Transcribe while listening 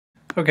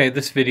Okay,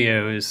 this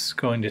video is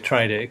going to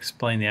try to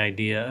explain the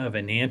idea of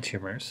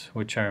enantiomers,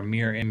 which are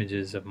mirror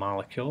images of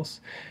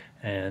molecules,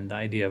 and the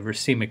idea of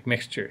racemic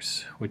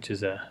mixtures, which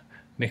is a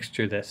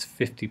mixture that's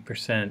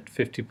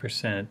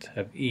 50%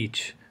 of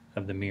each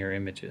of the mirror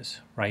images,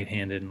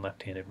 right-handed and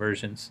left-handed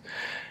versions.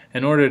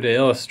 In order to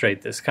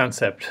illustrate this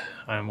concept,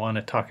 I want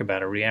to talk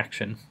about a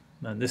reaction.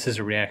 Now, this is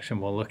a reaction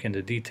we'll look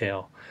into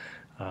detail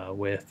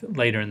with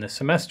later in the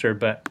semester,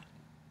 but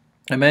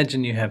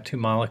imagine you have two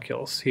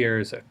molecules. Here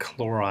is a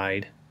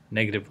chloride,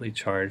 negatively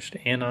charged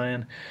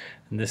anion,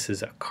 and this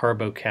is a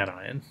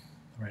carbocation.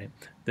 Right?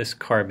 This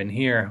carbon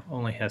here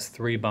only has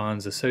 3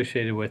 bonds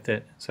associated with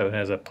it, so it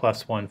has a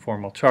 +1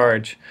 formal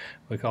charge.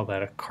 We call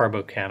that a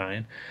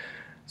carbocation.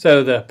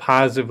 So the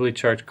positively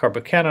charged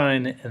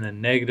carbocation and the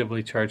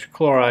negatively charged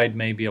chloride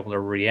may be able to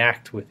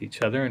react with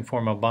each other and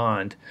form a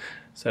bond.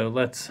 So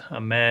let's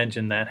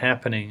imagine that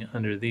happening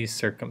under these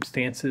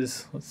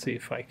circumstances. Let's see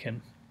if I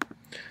can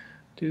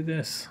do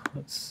this.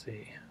 Let's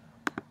see.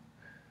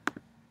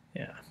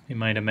 Yeah, you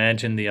might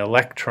imagine the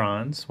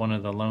electrons, one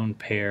of the lone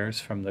pairs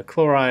from the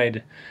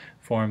chloride,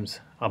 forms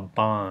a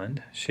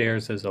bond,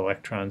 shares those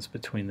electrons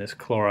between this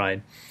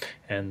chloride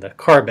and the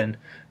carbon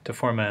to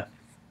form a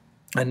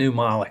new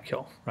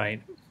molecule,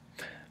 right?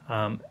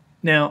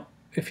 Now,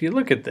 if you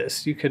look at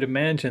this, you could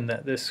imagine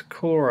that this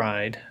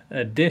chloride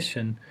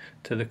addition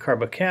to the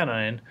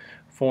carbocation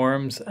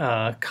forms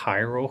a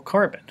chiral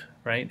carbon,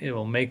 right? It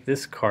will make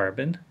this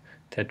carbon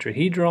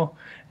tetrahedral,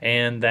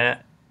 and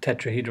that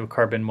tetrahedral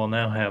carbon will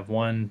now have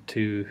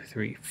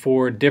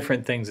 4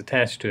 different things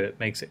attached to it.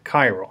 Makes it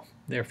chiral.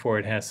 Therefore,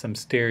 it has some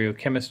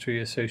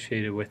stereochemistry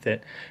associated with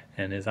it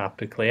and is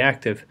optically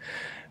active.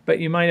 But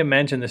you might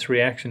imagine this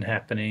reaction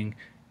happening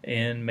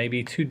in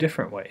maybe 2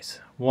 different ways.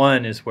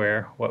 One is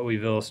where what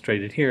we've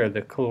illustrated here,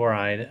 the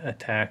chloride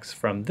attacks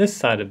from this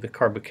side of the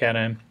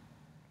carbocation,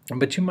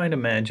 but you might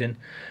imagine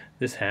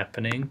this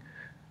happening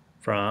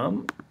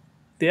from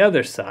the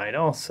other side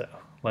also.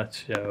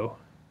 Let's show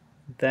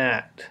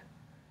that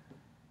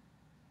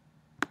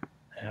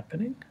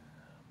happening.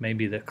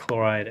 Maybe the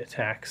chloride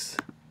attacks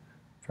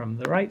from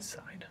the right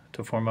side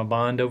to form a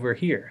bond over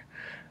here.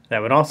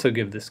 That would also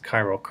give this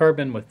chiral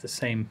carbon with the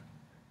same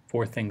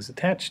 4 things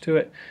attached to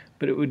it,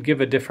 but it would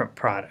give a different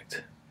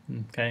product.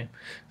 Okay,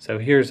 so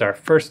here's our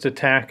first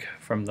attack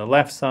from the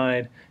left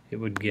side. It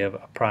would give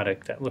a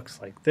product that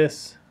looks like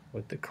this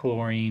with the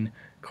chlorine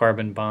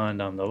carbon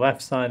bond on the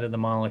left side of the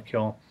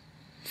molecule.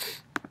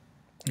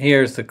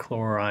 Here's the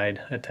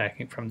chloride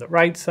attacking from the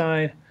right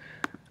side,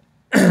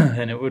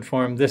 and it would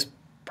form this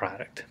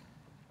product.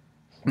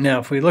 Now,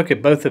 if we look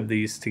at both of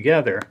these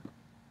together,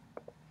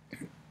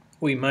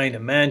 we might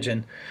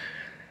imagine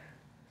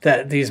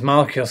that these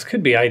molecules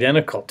could be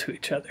identical to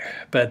each other.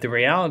 But the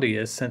reality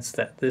is, since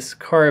that this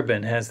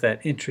carbon has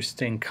that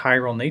interesting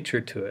chiral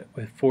nature to it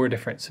with 4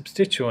 different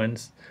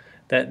substituents,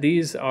 that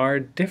these are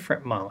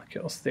different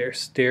molecules. They're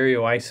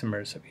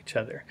stereoisomers of each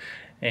other.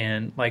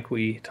 And like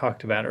we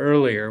talked about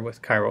earlier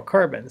with chiral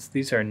carbons,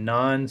 these are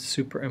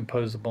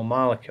non-superimposable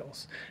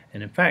molecules.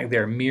 And in fact,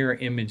 they're mirror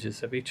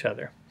images of each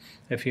other.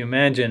 If you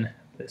imagine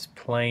this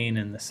plane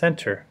in the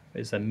center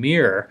is a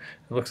mirror,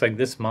 it looks like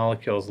this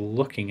molecule is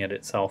looking at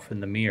itself in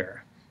the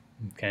mirror.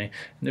 Okay?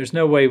 And there's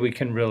no way we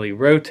can really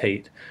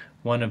rotate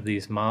one of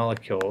these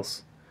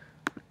molecules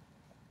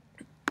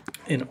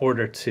in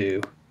order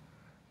to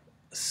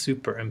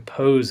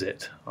superimpose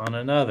it on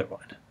another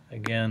one.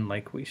 Again,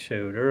 like we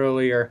showed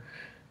earlier,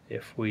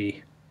 if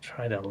we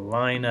try to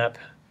line up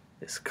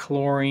this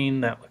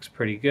chlorine, that looks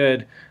pretty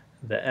good.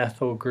 The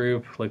ethyl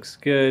group looks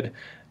good,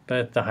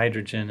 but the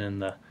hydrogen and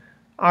the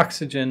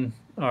oxygen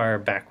are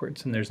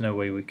backwards, and there's no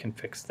way we can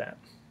fix that.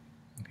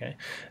 Okay,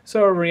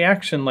 so a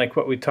reaction like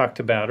what we talked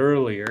about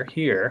earlier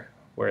here,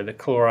 where the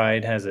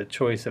chloride has a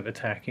choice of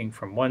attacking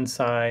from one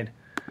side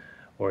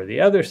or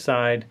the other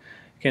side,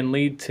 can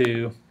lead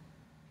to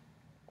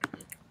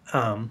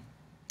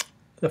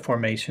the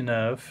formation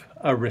of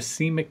a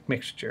racemic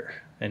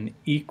mixture, an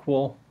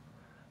equal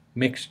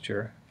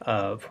mixture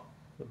of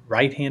the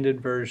right-handed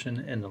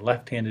version and the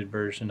left-handed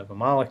version of a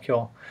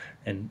molecule,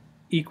 an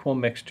equal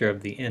mixture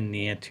of the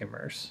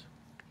enantiomers.